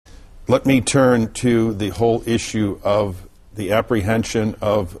let me turn to the whole issue of the apprehension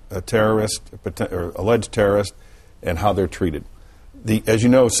of a terrorist, or alleged terrorist, and how they're treated. As you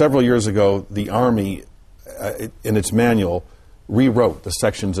know, several years ago, the Army, in its manual, rewrote the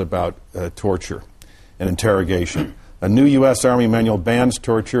sections about torture and interrogation. A new U.S. Army manual bans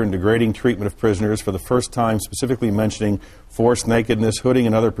torture and degrading treatment of prisoners for the first time, specifically mentioning forced nakedness, hooding,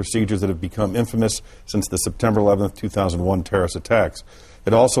 and other procedures that have become infamous since the September 11, 2001 terrorist attacks.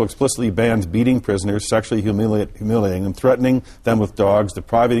 It also explicitly bans beating prisoners, sexually humiliating them, threatening them with dogs,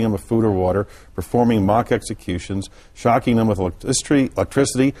 depriving them of food or water, performing mock executions, shocking them with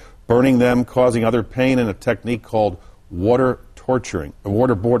electricity, burning them, causing other pain, and a technique called waterboarding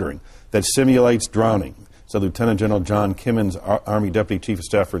that simulates drowning, said Lieutenant General John Kimmons, Army Deputy Chief of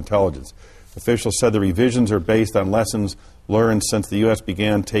Staff for Intelligence. Officials said the revisions are based on lessons learned since the U.S.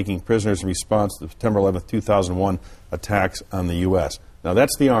 began taking prisoners in response to the September 11, 2001 attacks on the U.S. Now,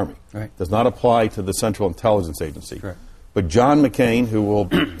 that's the Army. Right. Does not apply to the Central Intelligence Agency. Correct. But John McCain, who will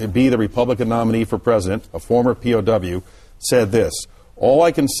be the Republican nominee for president, a former POW, said this: "All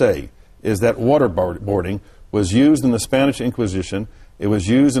I can say is that waterboarding was used in the Spanish Inquisition. It was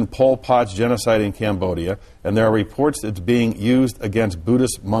used in Pol Pot's genocide in Cambodia, and there are reports that it's being used against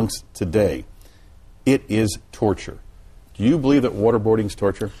Buddhist monks today. It is torture." Do you believe that waterboarding is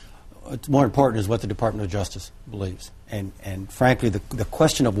torture? What's more important is what the Department of Justice believes. And frankly, the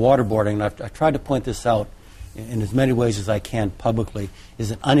question of waterboarding, and I've tried to point this out in as many ways as I can publicly, is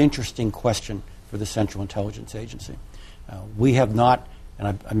an uninteresting question for the Central Intelligence Agency. We have not,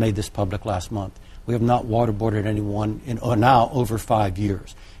 and I made this public last month, we have not waterboarded anyone in now over 5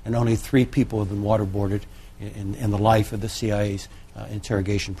 years. And only 3 people have been waterboarded in the life of the CIA's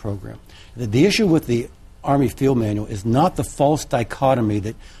interrogation program. The issue with the Army Field Manual is not the false dichotomy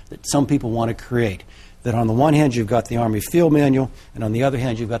that some people want to create. That on the one hand you've got the Army Field Manual, and on the other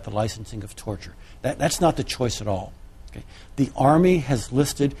hand you've got the licensing of torture. That's not the choice at all. Okay? The Army has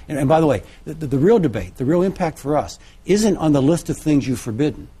listed, and by the way, the real debate, the real impact for us, isn't on the list of things you've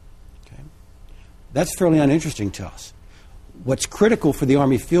forbidden. Okay? That's fairly uninteresting to us. What's critical for the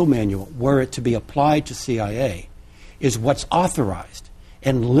Army Field Manual, were it to be applied to CIA, is what's authorized,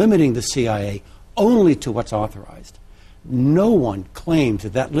 and limiting the CIA only to what's authorized. No one claims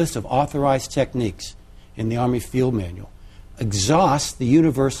that list of authorized techniques in the Army Field Manual exhausts the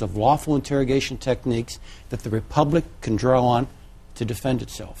universe of lawful interrogation techniques that the Republic can draw on to defend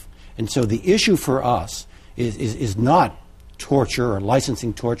itself. And so the issue for us is not torture or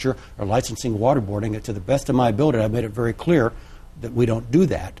licensing waterboarding. To the best of my ability, I've made it very clear that we don't do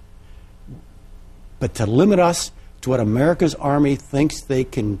that. But to limit us to what America's Army thinks they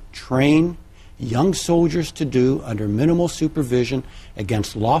can train young soldiers to do under minimal supervision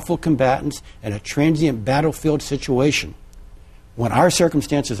against lawful combatants in a transient battlefield situation, when our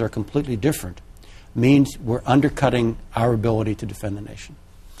circumstances are completely different, means we're undercutting our ability to defend the nation.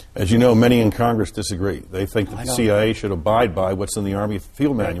 As you know, many in Congress disagree. They think that the CIA should abide by what's in the Army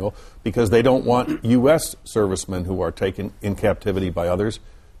Field Manual because they don't want U.S. servicemen who are taken in captivity by others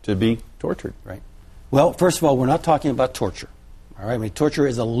to be tortured. Right. Well, first of all, we're not talking about torture. All right? I mean, torture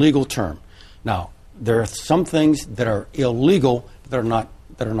is a legal term. Now, there are some things that are illegal that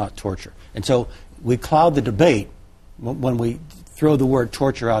are not torture. And so we cloud the debate when we throw the word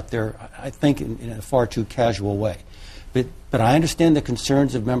torture out there, I think, in a far too casual way. But I understand the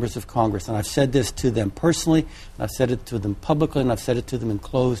concerns of members of Congress, and I've said this to them personally, and I've said it to them publicly, and I've said it to them in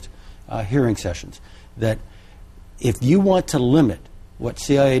closed hearing sessions, that if you want to limit what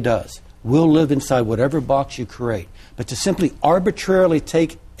CIA does, we'll live inside whatever box you create. But to simply arbitrarily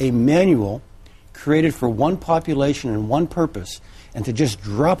take a manual created for one population and one purpose, and to just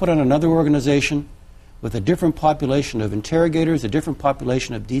drop it on another organization with a different population of interrogators, a different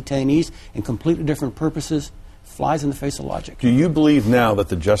population of detainees, and completely different purposes, flies in the face of logic. Do you believe now that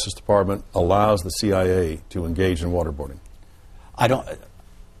the Justice Department allows the CIA to engage in waterboarding? I don't.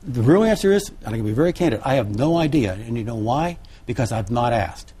 The real answer is, and I'm going to be very candid, I have no idea. And you know why? Because I've not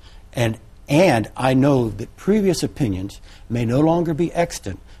asked. And I know that previous opinions may no longer be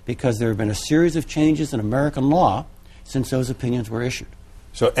extant because there have been a series of changes in American law since those opinions were issued.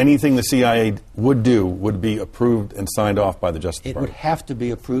 So anything the CIA would do would be approved and signed off by the Justice Department? It would have to be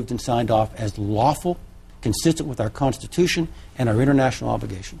approved and signed off as lawful, consistent with our Constitution and our international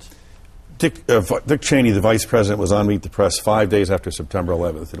obligations. Dick Cheney, the Vice President, was on Meet the Press 5 days after September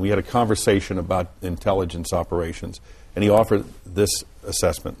 11th, and we had a conversation about intelligence operations, and he offered this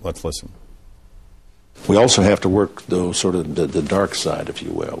assessment. Let's listen. We also have to work, though, sort of the dark side, if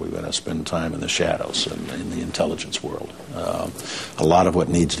you will. We're going to spend time in the shadows and in the intelligence world. A lot of what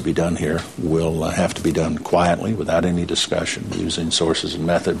needs to be done here will have to be done quietly, without any discussion, using sources and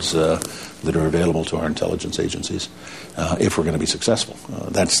methods that are available to our intelligence agencies, if we're going to be successful.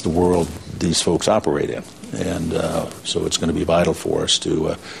 That's the world these folks operate in. And so it's going to be vital for us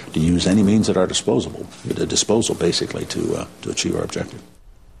to use any means at our disposal, basically, to achieve our objective.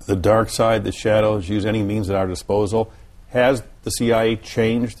 The dark side, the shadows, use any means at our disposal. Has the CIA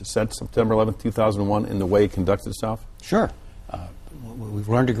changed since September 11, 2001 in the way it conducts itself? Sure. We've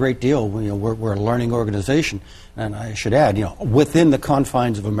learned a great deal. We're a learning organization. And I should add, within the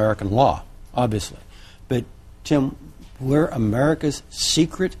confines of American law, obviously. But, Tim, we're America's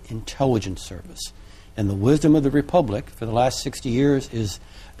secret intelligence service. And the wisdom of the Republic for the last 60 years is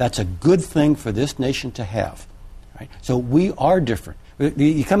that's a good thing for this nation to have. Right? So we are different.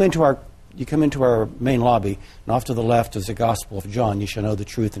 You come into our main lobby, and off to the left is the Gospel of John. You shall know the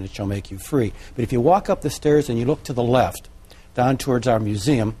truth, and it shall make you free. But if you walk up the stairs and you look to the left, down towards our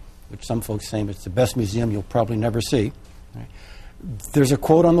museum, which some folks say it's the best museum you'll probably never see, right? There's a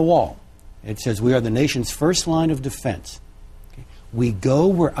quote on the wall. It says, "We are the nation's first line of defense. Okay? We go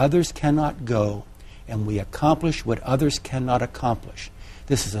where others cannot go, and we accomplish what others cannot accomplish."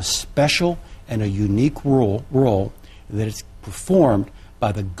 This is a special and a unique role that is performed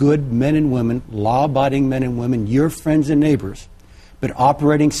by the good men and women, law-abiding men and women, your friends and neighbors, but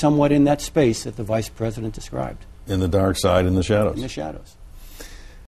operating somewhat in that space that the Vice President described. In the dark side, in the shadows. In the shadows.